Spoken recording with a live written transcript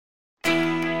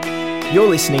You're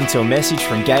listening to a message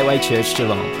from Gateway Church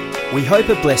Geelong. We hope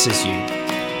it blesses you.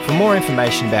 For more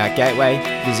information about Gateway,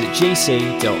 visit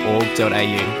gc.org.au.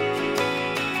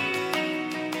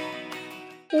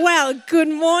 Well, good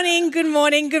morning,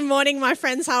 my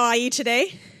friends. How are you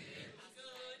today?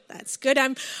 That's good.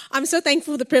 I'm so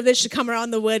thankful for the privilege to come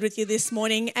around the Word with you this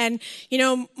morning. And, you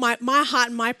know, my heart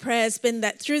and my prayer has been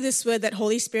that through this Word that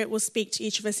Holy Spirit will speak to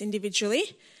each of us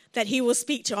individually, that He will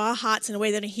speak to our hearts in a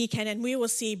way that He can, and we will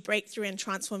see breakthrough and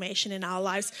transformation in our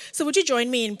lives. So would you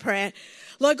join me in prayer?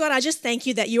 Lord God, I just thank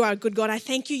you that you are a good God. I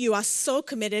thank you are so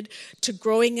committed to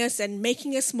growing us and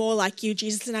making us more like you,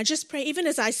 Jesus. And I just pray, even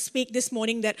as I speak this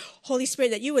morning, that Holy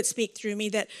Spirit, that you would speak through me,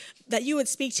 that you would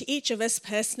speak to each of us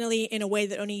personally in a way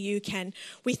that only you can.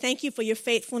 We thank you for your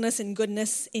faithfulness and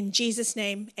goodness. In Jesus'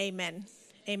 name, amen.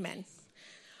 Amen.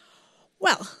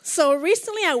 Well, so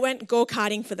recently I went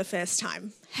go-karting for the first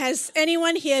time. Has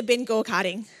anyone here been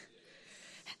go-karting?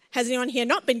 Has anyone here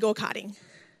not been go-karting?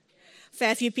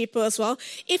 Fair few people as well.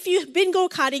 If you've been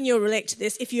go-karting, you'll relate to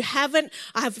this. If you haven't,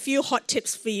 I have a few hot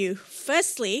tips for you.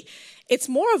 Firstly, it's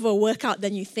more of a workout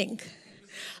than you think.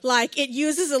 Like, it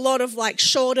uses a lot of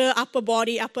shoulder, upper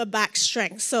body, upper back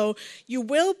strength. So you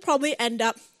will probably end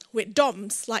up with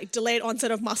DOMS, like delayed onset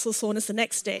of muscle soreness the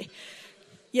next day.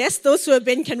 Yes, those who have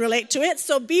been can relate to it.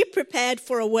 So be prepared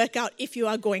for a workout if you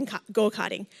are going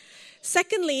go-karting.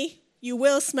 Secondly, you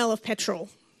will smell of petrol.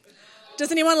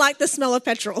 Does anyone like the smell of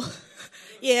petrol?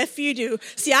 Yeah, a few do.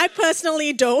 See, I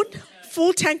personally don't.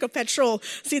 Full tank of petrol.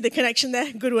 See the connection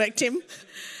there? Good work, Tim.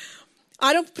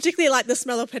 I don't particularly like the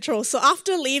smell of petrol. So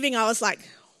after leaving, I was like,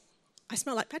 I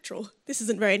smell like petrol. This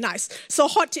isn't very nice. So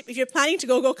hot tip, if you're planning to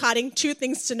go go-karting, 2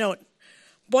 things to note.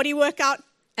 Body workout,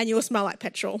 and you will smell like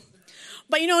petrol.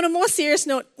 But, you know, on a more serious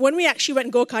note, when we actually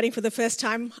went go-karting for the first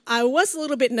time, I was a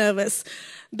little bit nervous.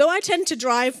 Though I tend to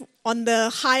drive on the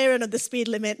higher end of the speed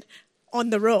limit on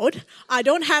the road, I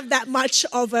don't have that much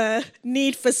of a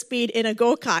need for speed in a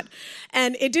go-kart.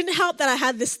 And it didn't help that I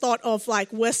had this thought of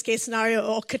worst case scenario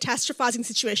or catastrophizing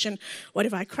situation. What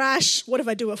if I crash? What if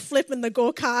I do a flip in the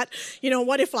go-kart? You know,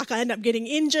 what if I end up getting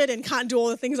injured and can't do all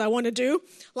the things I want to do?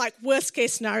 Worst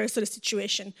case scenario sort of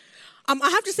situation. I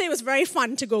have to say it was very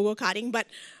fun to go go-karting, but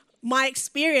my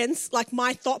experience,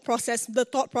 my thought process, the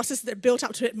thought process that built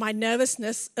up to it, my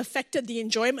nervousness affected the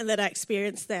enjoyment that I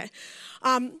experienced there.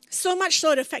 So much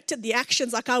so it affected the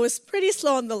actions. I was pretty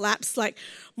slow on the laps.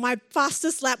 My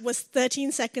fastest lap was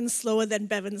 13 seconds slower than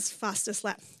Bevan's fastest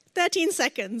lap. 13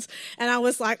 seconds. And I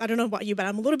was I don't know about you, but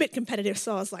I'm a little bit competitive.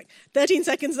 So I was 13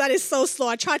 seconds, that is so slow.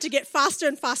 I tried to get faster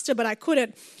and faster, but I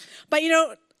couldn't. But, you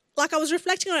know, I was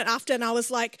reflecting on it after, and I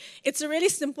was it's a really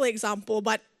simple example,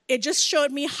 but it just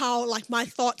showed me how, my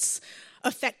thoughts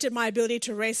affected my ability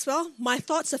to race well. My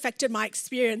thoughts affected my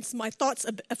experience. My thoughts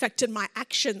affected my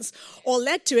actions, or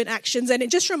led to actions. And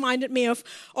it just reminded me of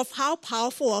how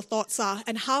powerful our thoughts are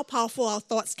and how powerful our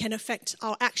thoughts can affect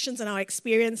our actions and our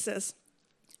experiences.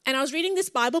 And I was reading this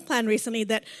Bible plan recently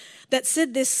that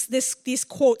said these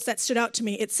quotes that stood out to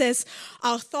me. It says,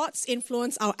 our thoughts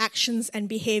influence our actions and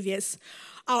behaviors.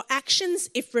 Our actions,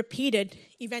 if repeated,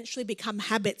 eventually become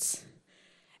habits.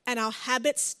 And our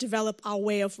habits develop our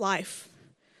way of life.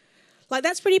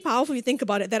 That's pretty powerful if you think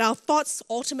about it, that our thoughts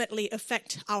ultimately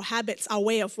affect our habits, our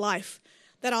way of life.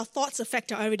 That our thoughts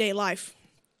affect our everyday life.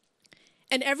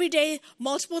 And every day,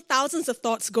 multiple thousands of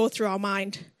thoughts go through our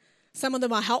mind. Some of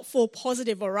them are helpful,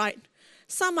 positive, or right.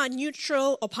 Some are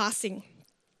neutral or passing.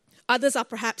 Others are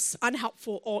perhaps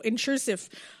unhelpful or intrusive,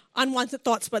 unwanted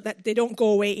thoughts, but that they don't go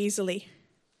away easily.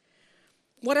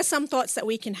 What are some thoughts that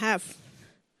we can have?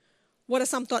 What are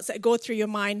some thoughts that go through your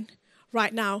mind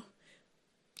right now?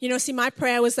 You know, see, my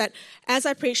prayer was that as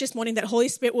I preach this morning, that Holy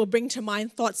Spirit will bring to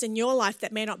mind thoughts in your life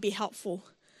that may not be helpful.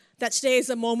 That today is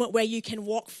a moment where you can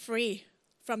walk free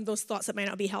from those thoughts that may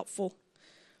not be helpful.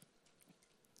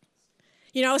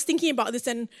 You know, I was thinking about this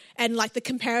and the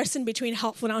comparison between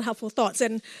helpful and unhelpful thoughts.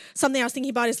 And something I was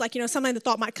thinking about is something the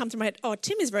thought might come to my head, oh,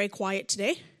 Tim is very quiet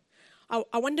today.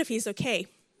 I wonder if he's okay.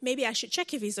 Maybe I should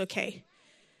check if he's okay.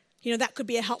 You know, that could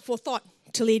be a helpful thought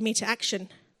to lead me to action.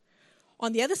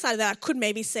 On the other side of that, I could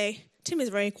maybe say, Tim is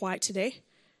very quiet today.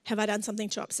 Have I done something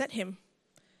to upset him?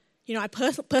 You know, I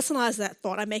personalize that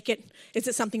thought. I make it, is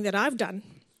it something that I've done?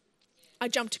 I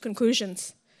jump to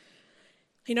conclusions.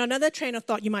 You know, another train of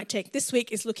thought you might take, this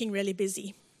week is looking really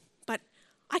busy. But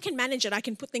I can manage it. I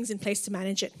can put things in place to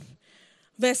manage it.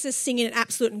 Versus seeing it in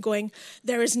absolute and going,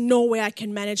 there is no way I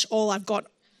can manage all I've got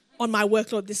on my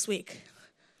workload this week.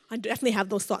 I definitely have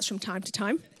those thoughts from time to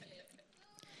time.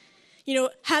 You know,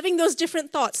 having those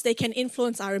different thoughts, they can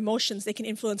influence our emotions, they can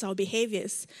influence our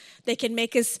behaviors. They can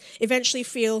make us eventually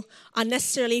feel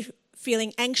unnecessarily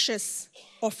feeling anxious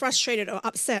or frustrated or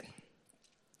upset.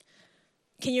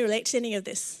 Can you relate to any of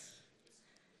this?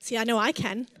 See, I know I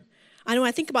can. I know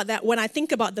I think about that. When I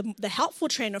think about the helpful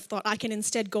train of thought, I can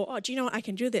instead go, oh, do you know what? I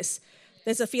can do this.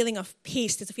 There's a feeling of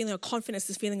peace. There's a feeling of confidence.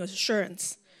 There's a feeling of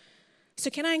assurance. So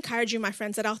can I encourage you, my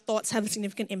friends, that our thoughts have a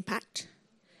significant impact?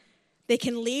 They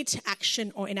can lead to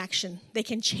action or inaction. They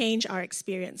can change our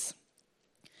experience.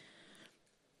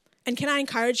 And can I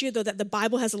encourage you, though, that the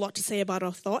Bible has a lot to say about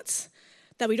our thoughts,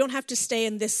 that we don't have to stay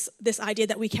in this idea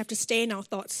that we have to stay in our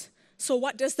thoughts. So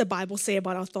what does the Bible say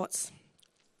about our thoughts?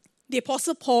 The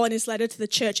Apostle Paul, in his letter to the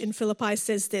church in Philippi,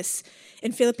 says this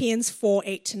in Philippians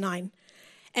 4:8-9.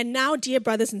 And now, dear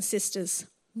brothers and sisters,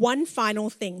 one final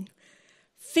thing.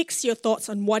 Fix your thoughts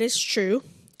on what is true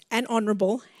and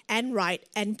honorable and right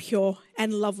and pure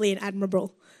and lovely and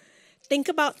admirable. Think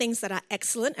about things that are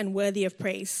excellent and worthy of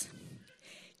praise.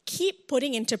 Keep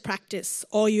putting into practice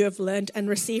all you have learned and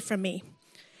received from me,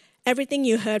 everything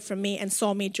you heard from me and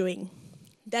saw me doing.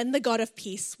 Then the God of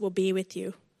peace will be with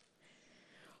you.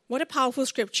 What a powerful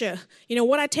scripture. You know,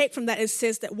 what I take from that is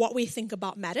says that what we think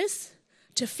about matters,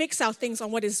 to fix our things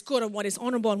on what is good and what is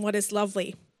honorable and what is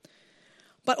lovely.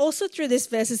 But also through this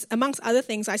verses, amongst other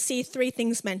things, I see three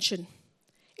things mentioned.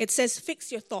 It says,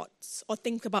 fix your thoughts or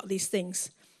think about these things,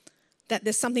 that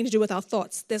there's something to do with our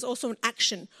thoughts. There's also an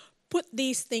action. Put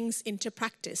these things into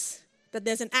practice, that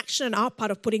there's an action on our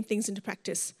part of putting things into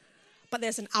practice. But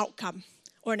there's an outcome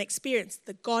or an experience.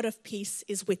 The God of peace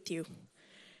is with you.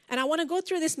 And I want to go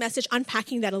through this message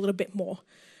unpacking that a little bit more,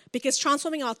 because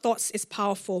transforming our thoughts is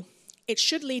powerful. It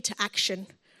should lead to action,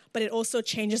 but it also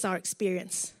changes our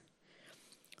experience.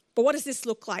 But what does this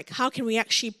look like? How can we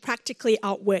actually practically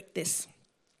outwork this?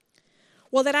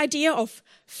 Well, that idea of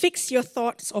fix your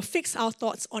thoughts or fix our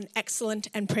thoughts on excellent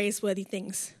and praiseworthy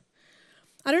things.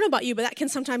 I don't know about you, but that can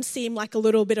sometimes seem like a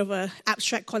little bit of an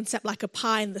abstract concept, like a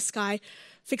pie in the sky.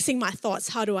 Fixing my thoughts,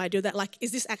 how do I do that? Like,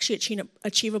 is this actually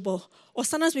achievable? Or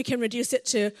sometimes we can reduce it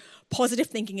to positive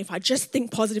thinking. If I just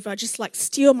think positive, I just like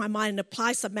steel my mind and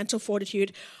apply some mental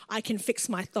fortitude, I can fix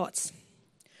my thoughts.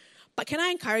 But can I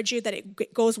encourage you that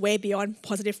it goes way beyond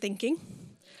positive thinking?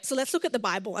 So let's look at the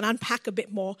Bible and unpack a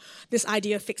bit more this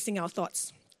idea of fixing our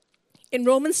thoughts. In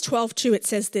Romans 12:2, it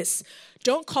says this,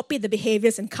 don't copy the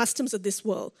behaviors and customs of this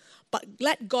world, but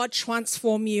let God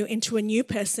transform you into a new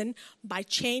person by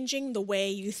changing the way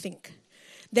you think.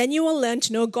 Then you will learn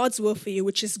to know God's will for you,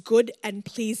 which is good and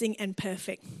pleasing and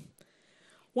perfect.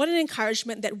 What an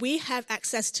encouragement that we have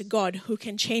access to God who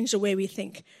can change the way we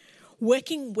think,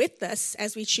 working with us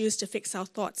as we choose to fix our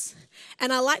thoughts.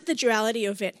 And I like the duality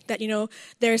of it, that,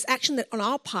 there is action that on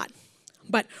our part,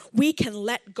 but we can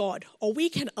let God, or we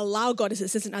can allow God, as it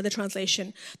says in other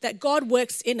translation, that God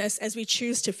works in us as we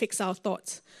choose to fix our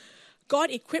thoughts. God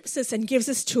equips us and gives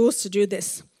us tools to do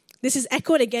this. This is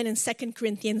echoed again in 2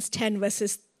 Corinthians 10,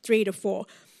 verses 3-4,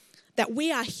 that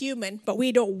we are human, but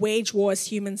we don't wage war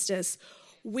as humans do.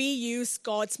 We use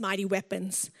God's mighty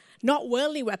weapons, not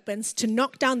worldly weapons, to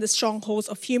knock down the strongholds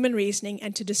of human reasoning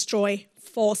and to destroy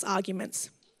false arguments.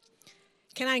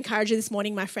 Can I encourage you this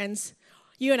morning, my friends?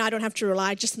 You and I don't have to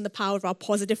rely just on the power of our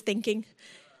positive thinking.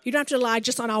 You don't have to rely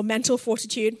just on our mental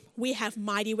fortitude. We have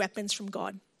mighty weapons from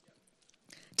God.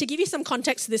 To give you some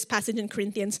context to this passage in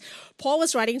Corinthians, Paul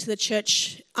was writing to the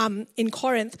church in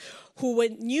Corinth who were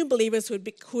new believers who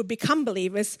would become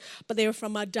believers, but they were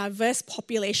from a diverse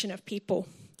population of people.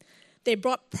 They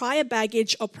brought prior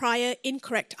baggage or prior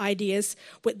incorrect ideas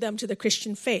with them to the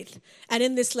Christian faith. And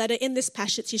in this letter, in this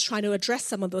passage, he's trying to address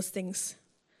some of those things.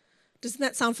 Doesn't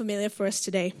that sound familiar for us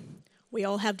today? We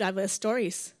all have diverse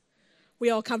stories.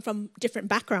 We all come from different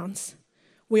backgrounds.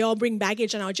 We all bring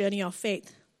baggage on our journey of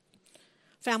faith.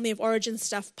 Family of origin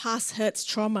stuff, past hurts,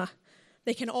 trauma,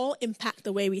 they can all impact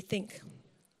the way we think.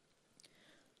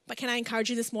 But can I encourage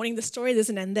you this morning, the story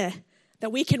doesn't end there,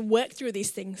 that we can work through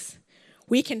these things.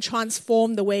 We can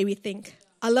transform the way we think.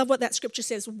 I love what that scripture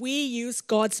says. We use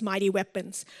God's mighty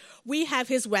weapons. We have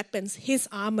his weapons, his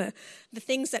armor, the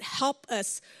things that help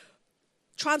us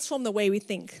transform the way we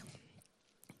think.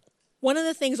 One of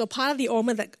the things, or part of the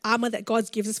armor that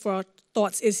God gives us for our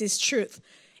thoughts is his truth.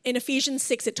 In Ephesians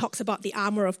 6, it talks about the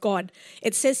armor of God.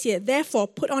 It says here, therefore,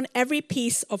 put on every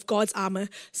piece of God's armor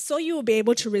so you will be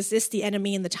able to resist the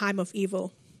enemy in the time of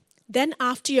evil. Then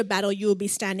after your battle, you will be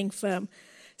standing firm.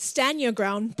 Stand your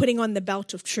ground, putting on the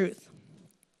belt of truth.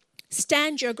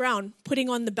 Stand your ground, putting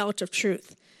on the belt of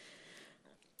truth.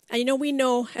 And we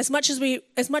know, as much as we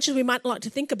might not like to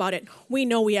think about it, we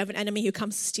know we have an enemy who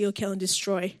comes to steal, kill, and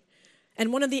destroy.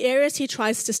 And one of the areas he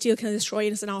tries to steal, kill, and destroy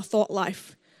is in our thought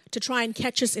life, to try and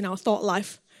catch us in our thought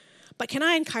life. But can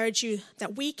I encourage you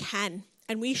that we can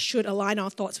and we should align our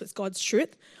thoughts with God's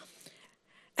truth.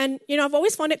 And, I've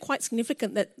always found it quite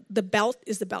significant that the belt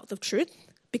is the belt of truth,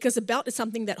 because the belt is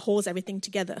something that holds everything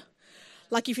together.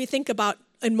 Like if you think about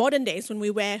in modern days when we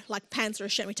wear like pants or a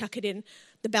shirt and we tuck it in,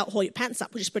 the belt holds your pants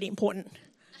up, which is pretty important.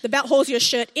 The belt holds your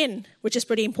shirt in, which is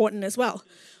pretty important as well.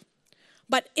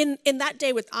 But in that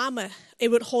day with armor, it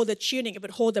would hold the tunic, it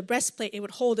would hold the breastplate, it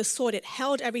would hold the sword. It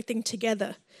held everything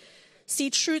together. See,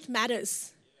 truth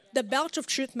matters. The belt of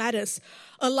truth matters.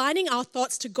 Aligning our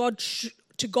thoughts to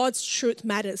God's truth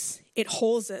matters. It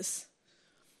holds us.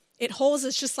 It holds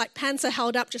us just like pants are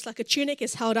held up, just like a tunic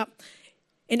is held up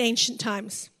in ancient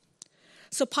times.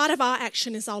 So part of our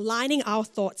action is aligning our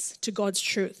thoughts to God's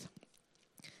truth.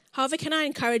 However, can I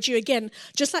encourage you again,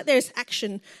 just like there's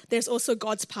action, there's also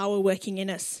God's power working in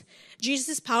us.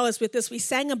 Jesus' power is with us. We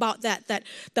sang about that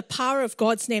the power of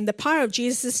God's name, the power of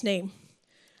Jesus' name.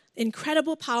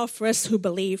 Incredible power for us who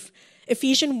believe.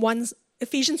 Ephesians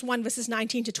 1 verses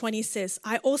 19 to 20 says,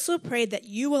 I also pray that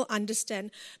you will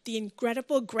understand the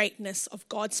incredible greatness of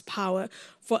God's power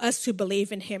for us who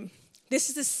believe in him. This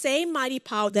is the same mighty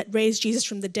power that raised Jesus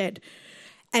from the dead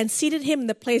and seated him in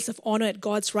the place of honor at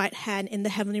God's right hand in the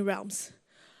heavenly realms.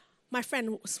 My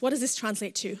friend, what does this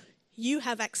translate to? You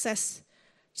have access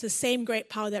to the same great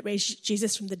power that raised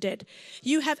Jesus from the dead.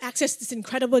 You have access to this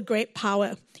incredible great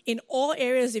power in all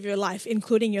areas of your life,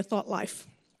 including your thought life.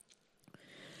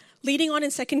 Leading on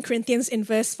in 2 Corinthians in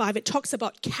verse 5, it talks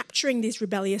about capturing these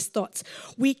rebellious thoughts.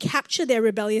 We capture their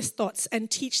rebellious thoughts and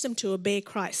teach them to obey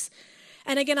Christ.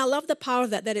 And again, I love the power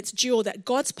of that it's dual, that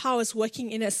God's power is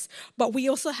working in us, but we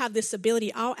also have this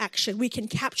ability, our action. We can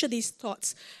capture these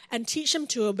thoughts and teach them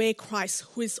to obey Christ,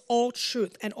 who is all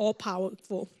truth and all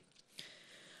powerful.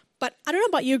 But I don't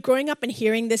know about you, growing up and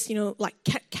hearing this, like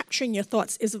capturing your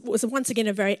thoughts was once again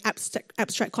a very abstract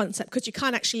concept, because you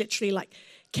can't actually literally like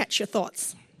catch your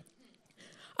thoughts.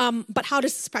 But how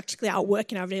does this practically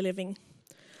outwork in our daily living?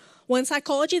 Well, in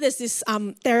psychology, there's this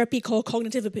therapy called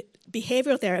cognitive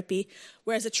behavioral therapy,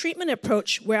 where it's a treatment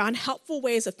approach where unhelpful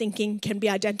ways of thinking can be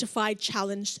identified,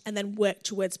 challenged, and then work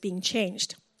towards being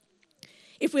changed.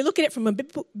 If we look at it from a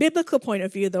biblical point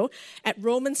of view, though, at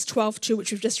Romans 12:2,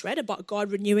 which we've just read about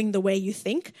God renewing the way you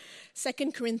think,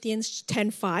 2 Corinthians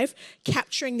 10:5,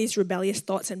 capturing these rebellious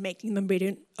thoughts and making them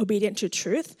obedient to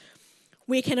truth,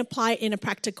 we can apply it in a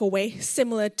practical way,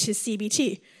 similar to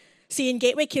CBT. See, in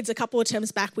Gateway Kids, a couple of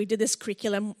terms back, we did this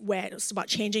curriculum where it was about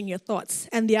changing your thoughts.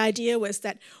 And the idea was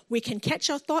that we can catch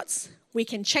our thoughts, we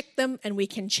can check them, and we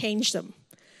can change them.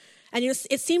 And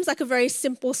it seems like a very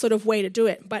simple sort of way to do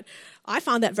it, but I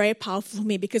found that very powerful for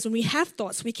me, because when we have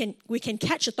thoughts, we can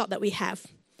catch a thought that we have.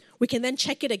 We can then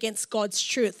check it against God's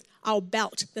truth, our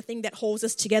belt, the thing that holds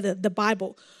us together, the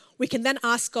Bible. We can then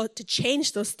ask God to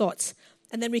change those thoughts,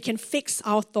 and then we can fix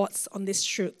our thoughts on this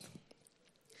truth.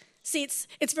 See,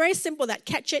 it's very simple, that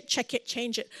catch it, check it,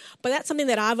 change it. But that's something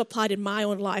that I've applied in my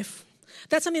own life.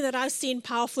 That's something that I've seen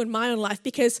powerful in my own life,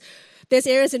 because there's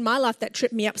areas in my life that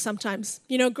trip me up sometimes.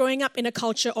 Growing up in a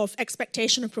culture of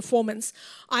expectation and performance,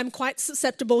 I'm quite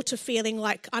susceptible to feeling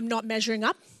like I'm not measuring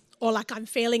up or like I'm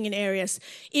failing in areas.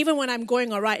 Even when I'm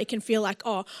going all right, it can feel like,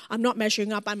 oh, I'm not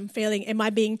measuring up, I'm failing. Am I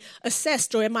being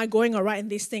assessed, or am I going all right in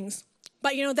these things?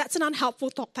 But, that's an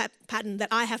unhelpful thought pattern that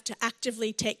I have to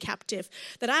actively take captive,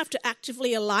 that I have to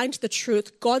actively align to the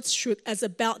truth, God's truth, as a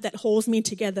belt that holds me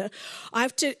together.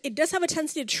 It does have a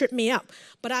tendency to trip me up,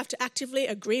 but I have to actively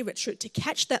agree with truth, to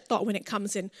catch that thought when it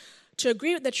comes in, to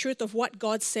agree with the truth of what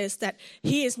God says, that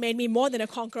he has made me more than a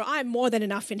conqueror, I am more than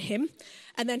enough in him,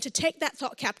 and then to take that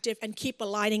thought captive and keep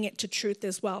aligning it to truth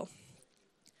as well.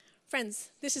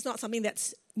 Friends, this is not something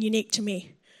that's unique to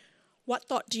me. What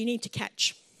thought do you need to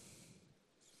catch?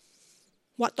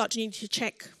 What thought do you need to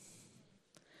check?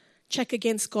 Check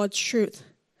against God's truth.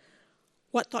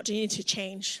 What thought do you need to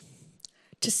change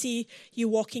to see you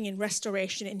walking in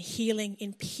restoration, in healing,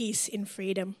 in peace, in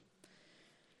freedom?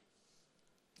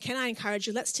 Can I encourage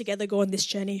you, let's together go on this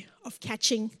journey of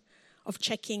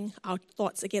checking our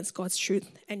thoughts against God's truth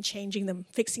and changing them,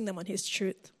 fixing them on his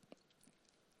truth.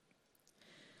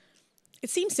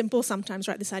 It seems simple sometimes,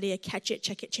 right? This idea, catch it,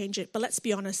 check it, change it. But let's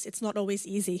be honest, it's not always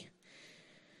easy.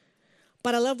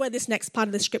 But I love where this next part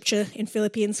of the scripture in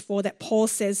Philippians 4 that Paul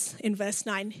says in verse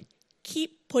 9,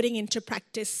 keep putting into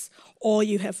practice all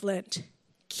you have learned.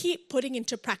 Keep putting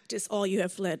into practice all you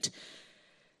have learned.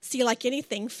 See, like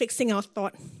anything, fixing our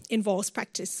thought involves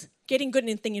practice. Getting good at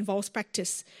anything involves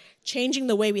practice. Changing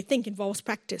the way we think involves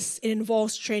practice. It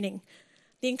involves training.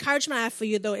 The encouragement I have for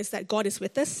you, though, is that God is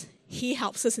with us. He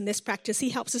helps us in this practice. He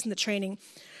helps us in the training.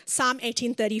 Psalm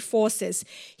 18:34 says,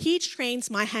 He trains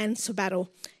my hands for battle.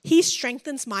 He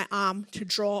strengthens my arm to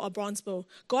draw a bronze bow.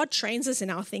 God trains us in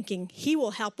our thinking. He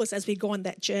will help us as we go on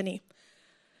that journey.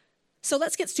 So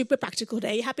let's get super practical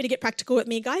today. You happy to get practical with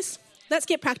me, guys? Let's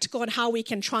get practical on how we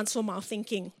can transform our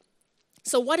thinking.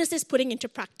 So what does this putting into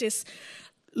practice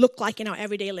look like in our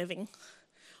everyday living?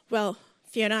 Well,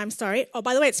 Fiona, I'm sorry. Oh,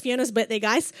 by the way, it's Fiona's birthday,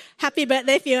 guys. Happy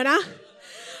birthday, Fiona.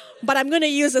 But I'm going to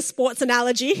use a sports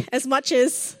analogy as much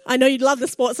as I know you'd love the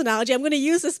sports analogy. I'm going to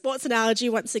use the sports analogy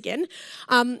once again.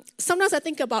 Sometimes I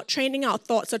think about training our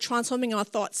thoughts or transforming our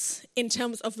thoughts in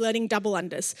terms of learning double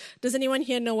unders. Does anyone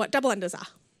here know what double unders are?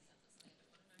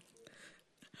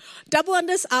 Double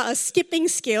unders are a skipping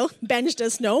skill, Benj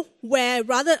does know, where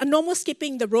rather a normal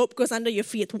skipping, the rope goes under your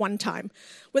feet one time.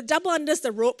 With double unders,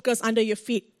 the rope goes under your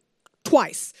feet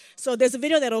twice. So there's a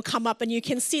video that will come up and you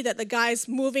can see that the guy's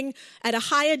moving at a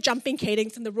higher jumping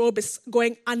cadence and the rope is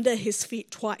going under his feet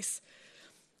twice.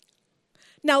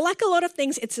 Now, like a lot of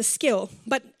things, it's a skill.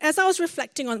 But as I was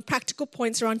reflecting on practical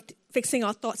points around fixing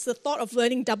our thoughts, the thought of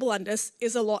learning double unders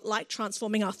is a lot like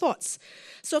transforming our thoughts.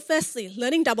 So firstly,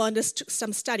 learning double unders took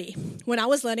some study. When I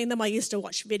was learning them, I used to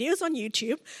watch videos on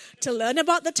YouTube to learn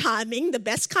about the timing, the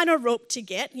best kind of rope to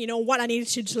get, what I needed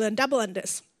to learn double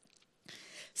unders.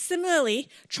 Similarly,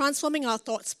 transforming our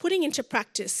thoughts, putting into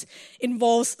practice,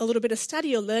 involves a little bit of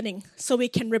study or learning so we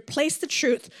can replace the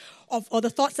truth or the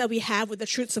thoughts that we have with the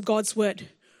truths of God's word.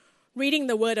 Reading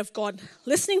the word of God,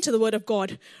 listening to the word of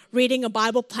God, reading a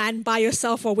Bible plan by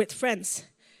yourself or with friends,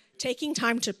 taking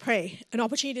time to pray, an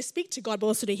opportunity to speak to God but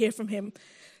also to hear from him.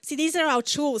 See, these are our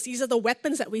tools. These are the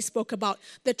weapons that we spoke about,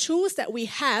 the tools that we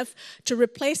have to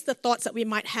replace the thoughts that we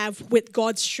might have with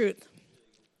God's truth.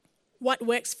 What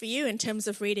works for you in terms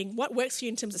of reading? What works for you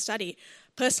in terms of study?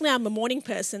 Personally, I'm a morning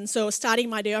person, so starting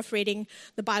my day off reading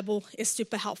the Bible is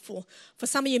super helpful. For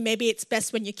some of you, maybe it's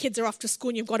best when your kids are off to school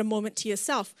and you've got a moment to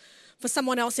yourself. For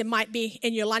someone else, it might be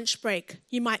in your lunch break.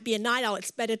 You might be a night owl. It's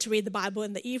better to read the Bible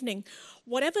in the evening.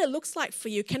 Whatever it looks like for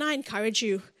you, can I encourage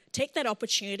you, take that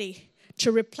opportunity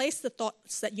to replace the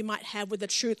thoughts that you might have with the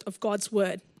truth of God's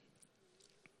word.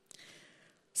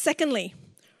 Secondly,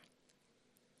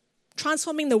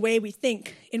 transforming the way we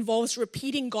think involves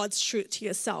repeating God's truth to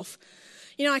yourself.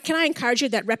 Can I encourage you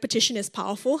that repetition is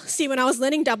powerful? See, when I was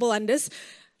learning double unders,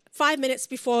 5 minutes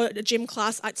before the gym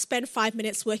class, I'd spend 5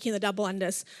 minutes working the double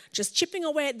unders, just chipping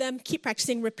away at them, keep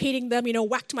practicing, repeating them,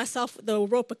 whacked myself with the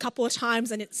rope a couple of times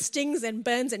and it stings and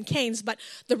burns and canes, but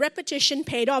the repetition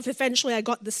paid off. Eventually, I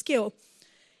got the skill.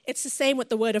 It's the same with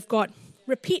the word of God.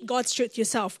 Repeat God's truth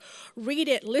yourself. Read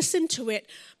it, listen to it,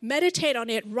 meditate on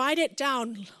it, write it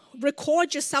down,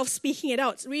 record yourself speaking it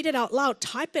out, read it out loud,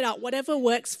 type it out, whatever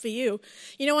works for you.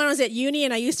 When I was at uni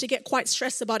and I used to get quite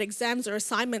stressed about exams or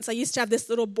assignments, I used to have this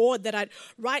little board that I'd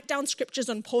write down scriptures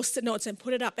on Post-it notes and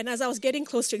put it up. And as I was getting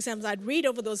close to exams, I'd read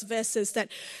over those verses that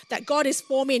God is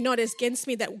for me, not against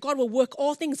me, that God will work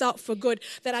all things out for good,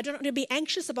 that I don't have to be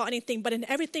anxious about anything, but in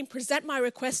everything present my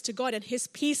request to God and his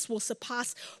peace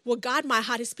will guard my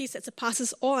heart, his peace that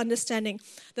surpasses all understanding.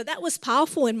 That was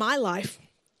powerful in my life.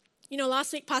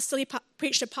 Last week, Pastor Lee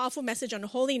preached a powerful message on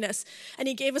holiness, and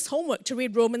he gave us homework to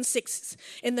read Romans 6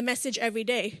 in the message every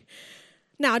day.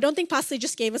 Now, I don't think Pastor Lee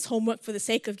just gave us homework for the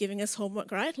sake of giving us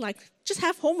homework, right? Just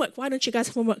have homework. Why don't you guys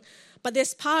have homework? But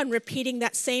there's power in repeating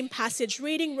that same passage,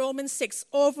 reading Romans 6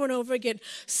 over and over again,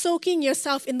 soaking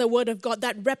yourself in the word of God,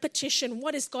 that repetition.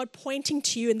 What is God pointing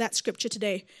to you in that scripture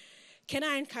today? Can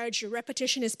I encourage you?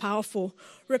 Repetition is powerful.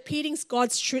 Repeating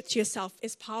God's truth to yourself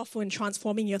is powerful in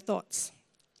transforming your thoughts.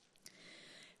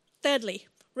 Thirdly,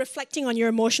 reflecting on your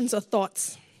emotions or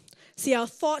thoughts. See, our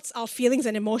thoughts, our feelings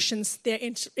and emotions, they're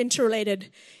interrelated,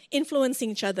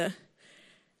 influencing each other.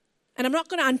 And I'm not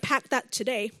going to unpack that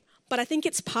today, but I think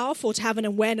it's powerful to have an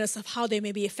awareness of how they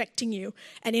may be affecting you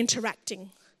and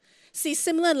interacting. See,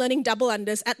 similar learning double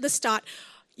unders, at the start,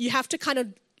 you have to kind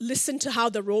of listen to how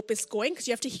the rope is going because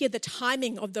you have to hear the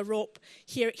timing of the rope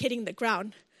hitting the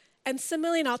ground. And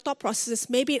similarly in our thought processes,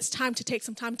 maybe it's time to take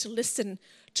some time to listen,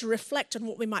 to reflect on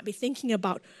what we might be thinking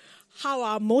about, how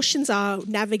our emotions are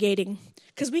navigating,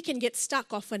 because we can get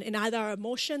stuck often in either our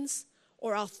emotions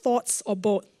or our thoughts or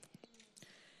both.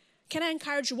 Can I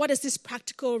encourage you, what does this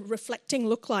practical reflecting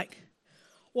look like?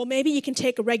 Well, maybe you can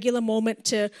take a regular moment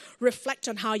to reflect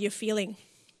on how you're feeling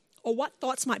or what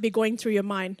thoughts might be going through your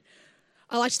mind.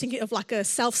 I like to think of like a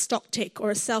self-stock take or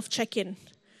a self-check-in.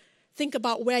 Think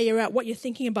about where you're at, what you're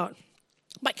thinking about.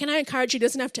 But can I encourage you, it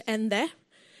doesn't have to end there.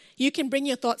 You can bring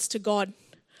your thoughts to God.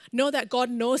 Know that God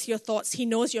knows your thoughts. He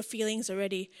knows your feelings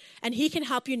already. And he can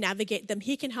help you navigate them.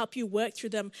 He can help you work through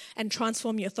them and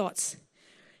transform your thoughts.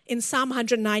 In Psalm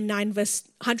 139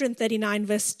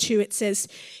 verse 2, it says,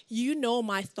 "You know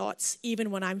my thoughts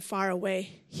even when I'm far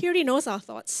away." He already knows our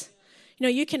thoughts. You know,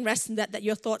 you can rest in that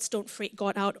your thoughts don't freak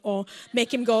God out or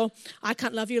make him go, "I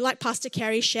can't love you." Like Pastor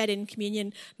Carey shared in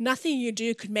communion, nothing you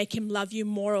do could make him love you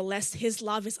more or less. His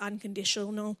love is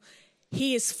unconditional.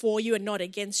 He is for you and not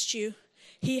against you.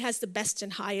 He has the best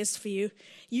and highest for you.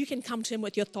 You can come to him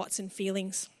with your thoughts and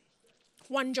feelings.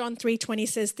 1 John 3:20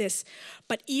 says this,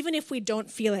 "But even if we don't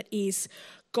feel at ease,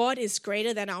 God is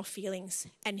greater than our feelings,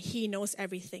 and he knows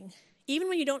everything." Even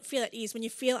when you don't feel at ease, when you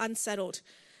feel unsettled,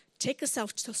 take a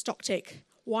self-stock take.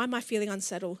 Why am I feeling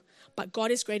unsettled? But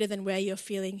God is greater than where you're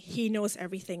feeling. He knows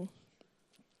everything.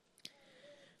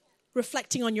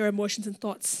 Reflecting on your emotions and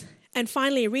thoughts. And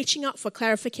finally, reaching out for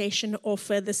clarification or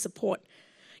further support.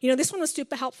 You know, this one was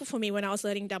super helpful for me when I was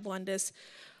learning double unders.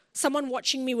 Someone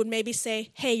watching me would maybe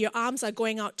say, "Hey, your arms are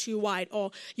going out too wide,"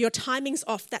 or "Your timing's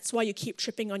off, that's why you keep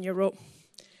tripping on your rope."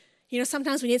 You know,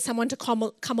 sometimes we need someone to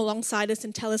come alongside us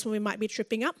and tell us when we might be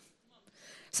tripping up.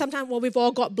 Sometimes, we've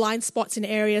all got blind spots in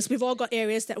areas. We've all got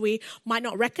areas that we might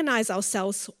not recognize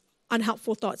ourselves,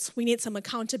 unhelpful thoughts. We need some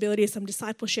accountability, some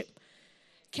discipleship.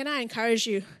 Can I encourage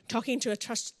you, talking to a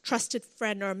trusted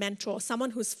friend or a mentor,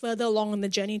 someone who's further along on the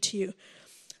journey to you,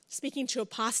 speaking to a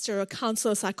pastor, a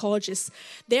counselor, a psychologist,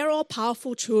 they're all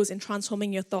powerful tools in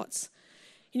transforming your thoughts.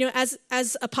 You know, as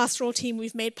a pastoral team,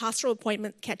 we've made pastoral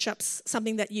appointment catch-ups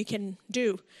something that you can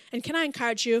do. And can I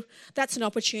encourage you, that's an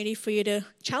opportunity for you to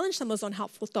challenge some of those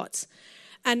unhelpful thoughts.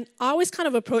 And I always kind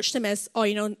of approach them as, "Oh,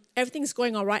 you know, everything's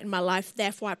going all right in my life,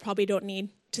 therefore I probably don't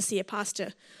need to see a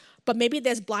pastor." But maybe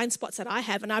there's blind spots that I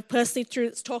have, and I personally, through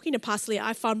talking to Pastor Lee,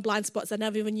 I found blind spots I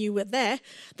never even knew were there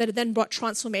that have then brought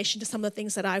transformation to some of the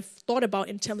things that I've thought about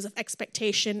in terms of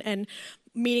expectation and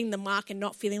meeting the mark and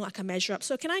not feeling like I measure up.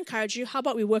 So can I encourage you, how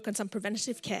about we work on some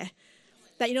preventative care?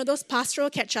 That, you know, those pastoral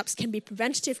catch-ups can be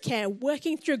preventative care,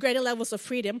 working through greater levels of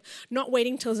freedom, not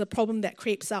waiting till there's a problem that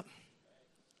creeps up.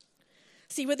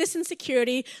 See, with this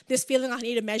insecurity, this feeling I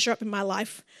need to measure up in my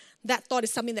life, that thought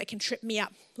is something that can trip me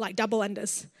up, like double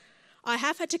unders. I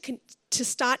have had to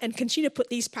start and continue to put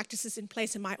these practices in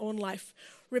place in my own life,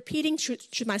 repeating truth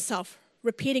to myself,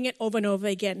 repeating it over and over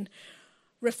again,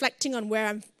 reflecting on where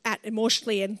I'm at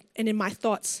emotionally and in my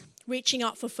thoughts, reaching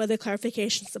out for further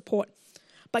clarification support.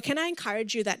 But can I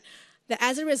encourage you that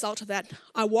as a result of that,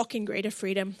 I walk in greater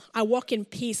freedom, I walk in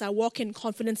peace, I walk in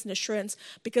confidence and assurance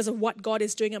because of what God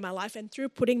is doing in my life and through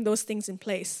putting those things in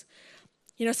place.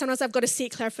 You know, sometimes I've got to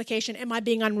seek clarification. Am I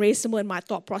being unreasonable in my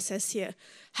thought process here?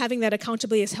 Having that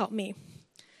accountability has helped me.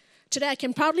 Today, I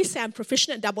can proudly say I'm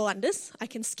proficient at double unders. I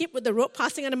can skip with the rope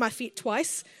passing under my feet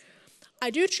twice.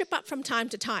 I do trip up from time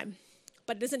to time,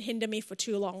 but it doesn't hinder me for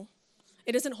too long.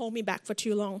 It doesn't hold me back for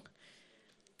too long.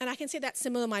 And I can say that's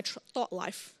similar to my thought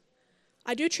life.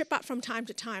 I do trip up from time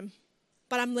to time,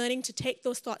 but I'm learning to take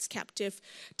those thoughts captive,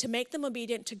 to make them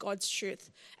obedient to God's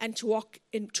truth, and to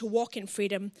walk in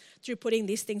freedom through putting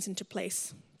these things into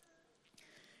place.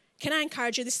 Can I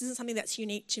encourage you, this isn't something that's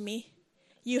unique to me.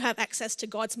 You have access to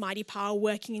God's mighty power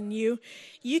working in you.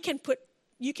 You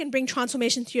can bring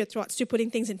transformation to your thoughts through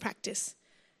putting things in practice.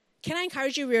 Can I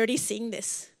encourage you, we're already seeing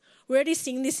this. We're already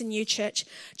seeing this in you, church.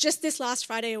 Just this last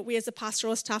Friday, we as a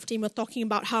pastoral staff team were talking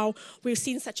about how we've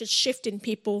seen such a shift in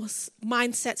people's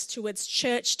mindsets towards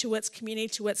church, towards community,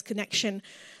 towards connection,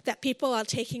 that people are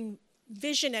taking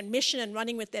vision and mission and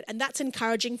running with it. And that's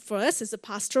encouraging for us as a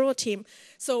pastoral team.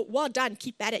 So well done,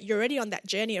 keep at it. You're already on that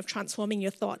journey of transforming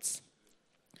your thoughts.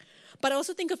 But I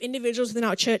also think of individuals within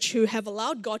our church who have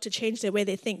allowed God to change the way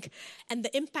they think and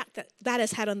the impact that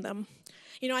has had on them.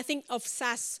 You know, I think of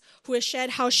Sass, who has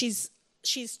shared how she's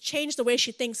changed the way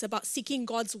she thinks about seeking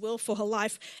God's will for her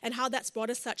life and how that's brought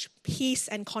her such peace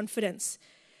and confidence.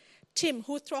 Tim,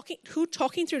 who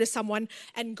talking through to someone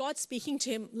and God speaking to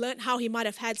him, learned how he might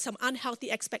have had some unhealthy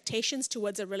expectations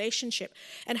towards a relationship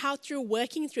and how through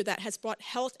working through that has brought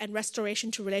health and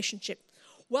restoration to relationship.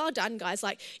 Well done, guys.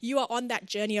 Like, you are on that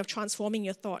journey of transforming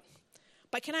your thought.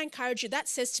 But can I encourage you, that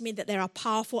says to me that there are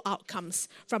powerful outcomes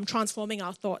from transforming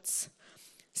our thoughts.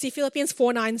 See, Philippians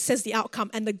 4:9 says the outcome,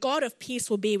 and the God of peace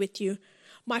will be with you.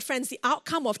 My friends, the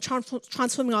outcome of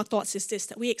transforming our thoughts is this,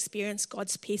 that we experience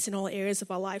God's peace in all areas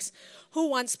of our lives. Who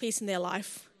wants peace in their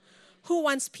life? Who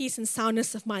wants peace and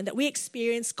soundness of mind? That we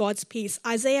experience God's peace.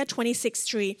 Isaiah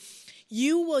 26:3,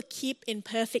 you will keep in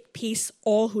perfect peace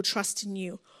all who trust in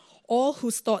you, all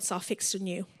whose thoughts are fixed on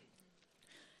you.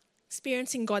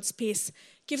 Experiencing God's peace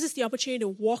gives us the opportunity to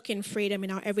walk in freedom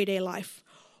in our everyday life,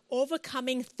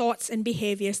 overcoming thoughts and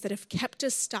behaviors that have kept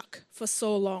us stuck for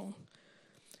so long.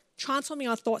 Transforming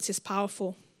our thoughts is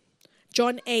powerful.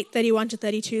 John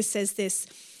 8:31-32 says this,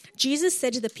 Jesus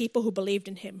said to the people who believed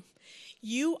in him,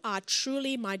 "You are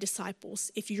truly my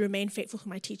disciples if you remain faithful to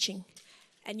my teaching,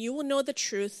 and you will know the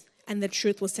truth, and the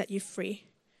truth will set you free."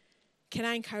 Can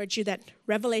I encourage you that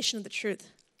revelation of the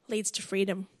truth leads to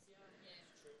freedom?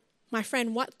 My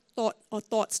friend, what thought or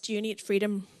thoughts do you need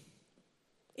freedom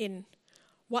in?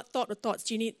 What thought or thoughts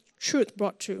do you need truth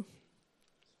brought to?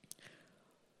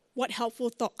 What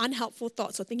unhelpful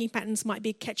thoughts or thinking patterns might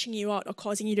be catching you out or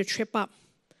causing you to trip up?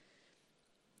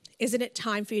 Isn't it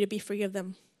time for you to be free of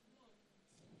them?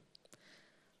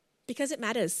 Because it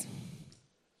matters.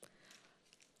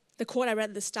 The quote I read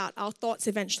at the start, our thoughts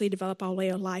eventually develop our way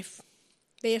of life.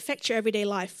 They affect your everyday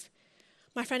life.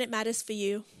 My friend, it matters for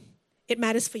you. It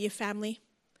matters for your family.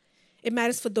 It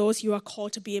matters for those you are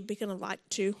called to be a beacon of light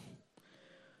to.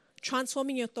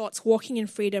 Transforming your thoughts, walking in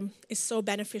freedom is so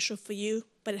beneficial for you,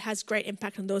 but it has great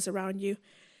impact on those around you.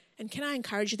 And can I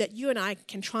encourage you that you and I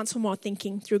can transform our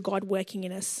thinking through God working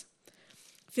in us?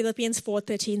 Philippians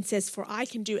 4:13 says, "For I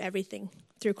can do everything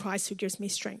through Christ who gives me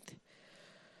strength."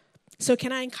 So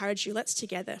can I encourage you, let's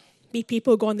together be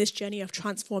people who go on this journey of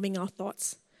transforming our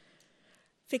thoughts,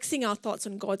 fixing our thoughts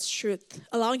on God's truth,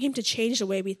 allowing him to change the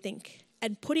way we think,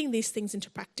 and putting these things into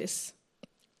practice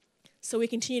so we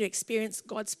continue to experience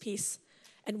God's peace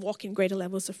and walk in greater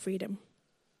levels of freedom.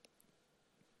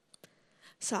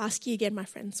 So I ask you again, my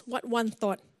friends, what one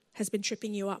thought has been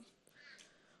tripping you up?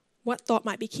 What thought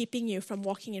might be keeping you from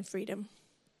walking in freedom?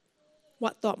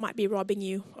 What thought might be robbing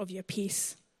you of your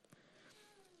peace?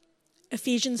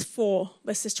 Ephesians 4,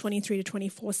 verses 23 to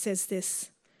 24 says this,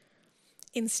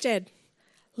 "Instead,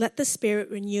 let the Spirit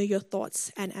renew your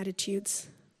thoughts and attitudes."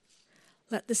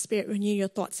 Let the Spirit renew your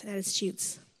thoughts and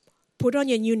attitudes. Put on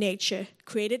your new nature,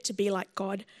 created to be like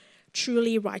God,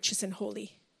 truly righteous and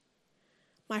holy.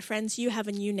 My friends, you have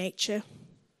a new nature.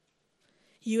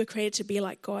 You are created to be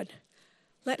like God.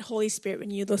 Let Holy Spirit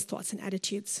renew those thoughts and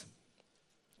attitudes.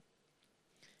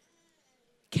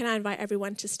 Can I invite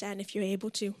everyone to stand if you're able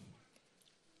to?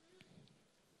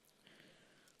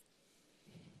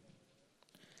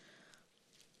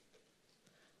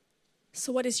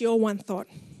 So what is your one thought?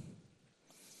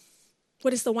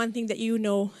 What is the one thing that you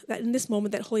know that in this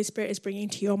moment that Holy Spirit is bringing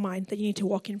to your mind that you need to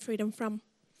walk in freedom from?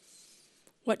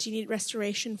 What do you need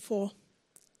restoration for?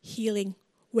 Healing?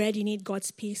 Where do you need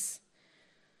God's peace?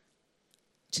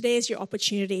 Today is your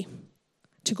opportunity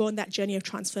to go on that journey of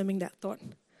transforming that thought.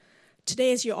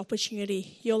 Today is your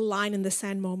opportunity, your line in the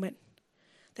sand moment,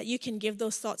 that you can give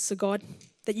those thoughts to God,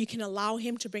 that you can allow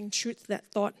him to bring truth to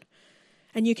that thought,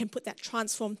 and you can put that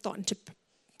transformed thought into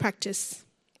practice.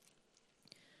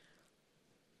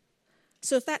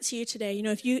 So if that's you today,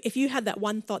 if you have that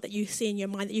one thought that you see in your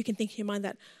mind, that you can think in your mind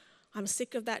that I'm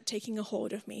sick of that taking a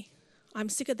hold of me. I'm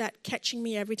sick of that catching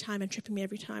me every time and tripping me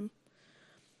every time.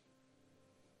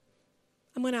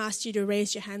 I'm going to ask you to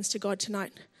raise your hands to God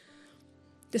tonight,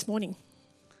 this morning.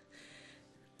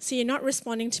 So you're not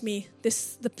responding to me. The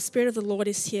Spirit of the Lord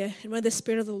is here. And where the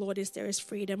Spirit of the Lord is, there is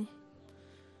freedom.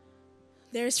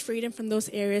 There is freedom from those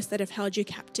areas that have held you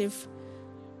captive.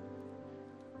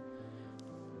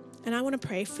 And I want to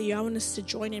pray for you. I want us to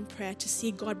join in prayer to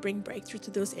see God bring breakthrough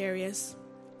to those areas.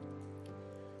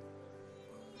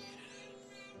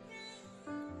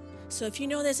 So if you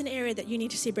know there's an area that you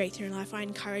need to see breakthrough in life, I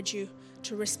encourage you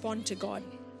to respond to God.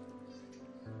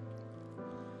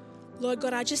 Lord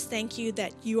God, I just thank you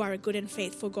that you are a good and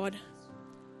faithful God.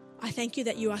 I thank you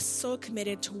that you are so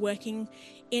committed to working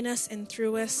in us and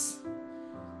through us,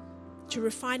 to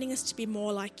refining us to be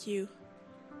more like you.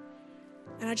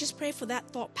 And I just pray for that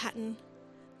thought pattern,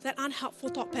 that unhelpful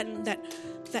thought pattern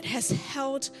that has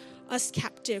held us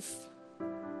captive.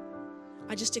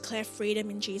 I just declare freedom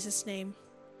in Jesus' name.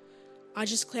 I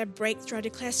just declare breakthrough. I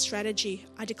declare strategy.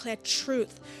 I declare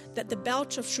truth, that the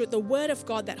belt of truth, the word of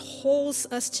God that holds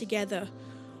us together,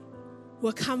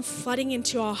 will come flooding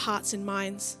into our hearts and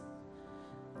minds.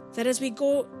 That as we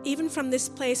go, even from this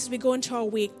place, as we go into our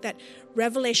week, that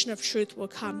revelation of truth will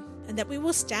come, and that we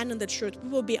will stand in the truth. We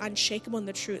will be unshakable in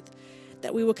the truth.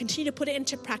 That we will continue to put it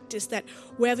into practice, that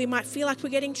where we might feel like we're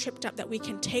getting tripped up, that we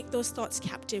can take those thoughts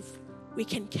captive. We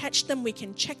can catch them, we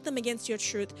can check them against your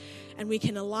truth, and we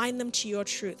can align them to your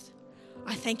truth.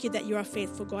 I thank you that you are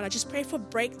faithful, God. I just pray for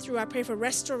breakthrough. I pray for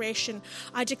restoration.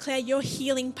 I declare your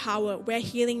healing power where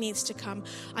healing needs to come.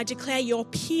 I declare your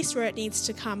peace where it needs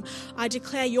to come. I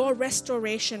declare your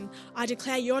restoration. I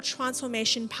declare your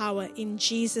transformation power in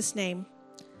Jesus' name.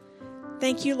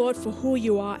 Thank you, Lord, for who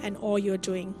you are and all you're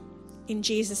doing. In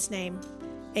Jesus' name,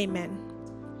 amen.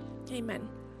 Amen.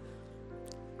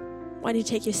 Why don't you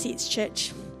take your seats,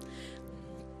 church?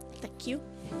 Thank you.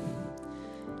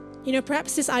 You know,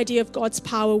 perhaps this idea of God's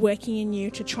power working in you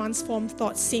to transform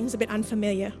thoughts seems a bit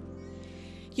unfamiliar.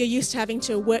 You're used to having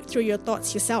to work through your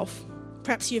thoughts yourself.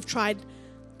 Perhaps you've tried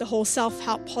the whole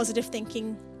self-help, positive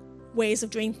thinking ways of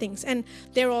doing things, and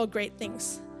they're all great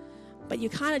things. But you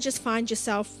kind of just find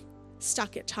yourself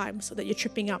stuck at times so that you're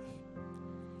tripping up.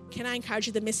 Can I encourage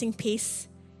you, the missing piece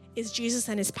is Jesus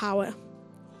and his power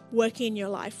working in your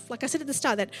life. Like I said at the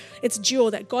start, that it's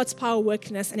dual, that God's power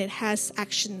works in us and it has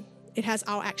action. It has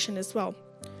our action as well.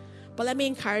 But let me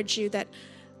encourage you that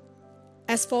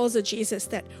as followers of Jesus,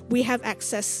 that we have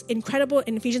access, incredible,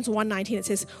 in Ephesians 1:19 it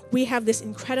says, we have this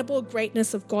incredible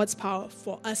greatness of God's power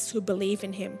for us who believe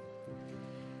in him.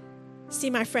 See,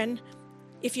 my friend,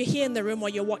 if you're here in the room or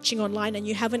you're watching online and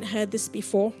you haven't heard this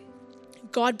before,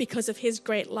 God, because of his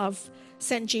great love,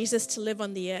 sent Jesus to live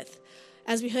on the earth.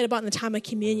 As we heard about in the time of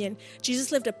communion,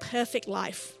 Jesus lived a perfect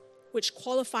life, which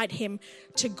qualified him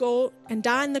to go and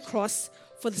die on the cross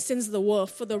for the sins of the world,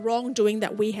 for the wrongdoing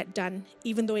that we had done,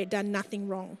 even though he had done nothing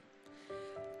wrong.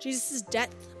 Jesus'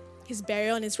 death, his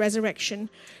burial, and his resurrection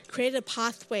created a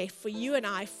pathway for you and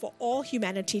I, for all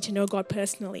humanity, to know God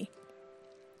personally.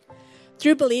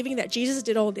 Through believing that Jesus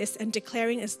did all this and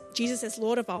declaring Jesus as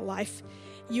Lord of our life,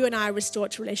 you and I are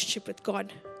restored to relationship with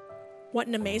God. What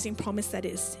an amazing promise that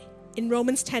is. In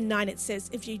Romans 10:9 it says,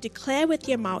 if you declare with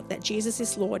your mouth that Jesus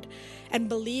is Lord and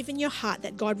believe in your heart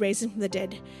that God raised him from the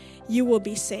dead, you will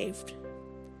be saved.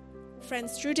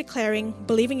 Friends, through declaring,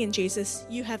 believing in Jesus,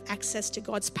 you have access to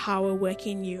God's power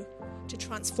working in you to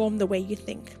transform the way you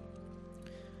think.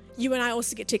 You and I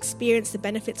also get to experience the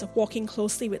benefits of walking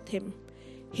closely with him.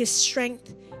 His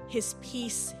strength, his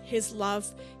peace, his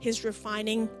love, his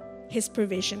refining, his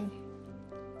provision.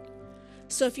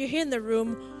 So if you're here in the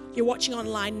room, you're watching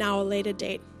online now or later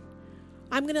date,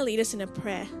 I'm going to lead us in a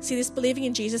prayer. See, this believing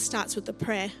in Jesus starts with a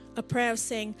prayer of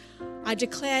saying, I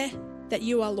declare that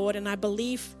you are Lord and I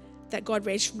believe that God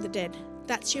raised from the dead.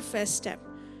 That's your first step.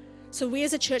 So we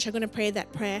as a church are going to pray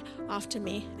that prayer after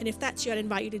me. And if that's you, I'd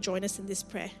invite you to join us in this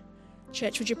prayer.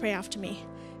 Church, would you pray after me?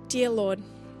 Dear Lord,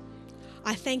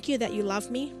 I thank you that you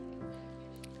love me.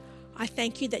 I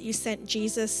thank you that you sent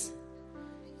Jesus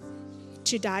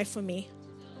to die for me.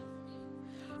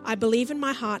 I believe in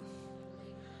my heart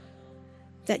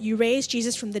that you raised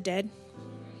Jesus from the dead,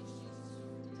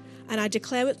 and I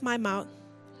declare with my mouth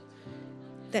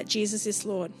that Jesus is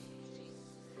Lord.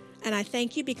 And I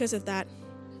thank you because of that,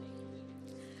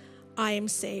 I am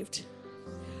saved.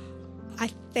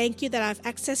 I thank you that I have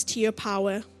access to your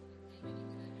power.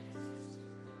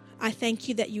 I thank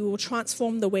you that you will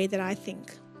transform the way that I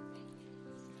think.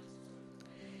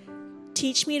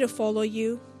 Teach me to follow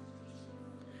you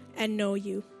and know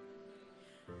you.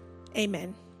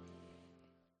 Amen.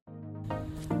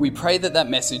 We pray that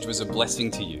message was a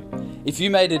blessing to you. If you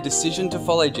made a decision to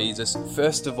follow Jesus,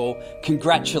 first of all,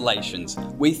 congratulations.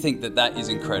 We think that is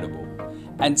incredible.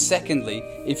 And secondly,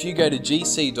 if you go to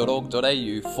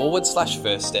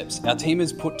gc.org.au/first steps, our team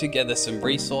has put together some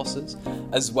resources,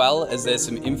 as well as there's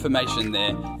some information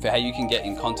there for how you can get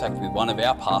in contact with one of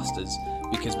our pastors,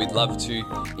 because we'd love to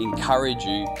encourage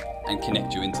you and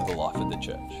connect you into the life of the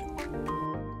church.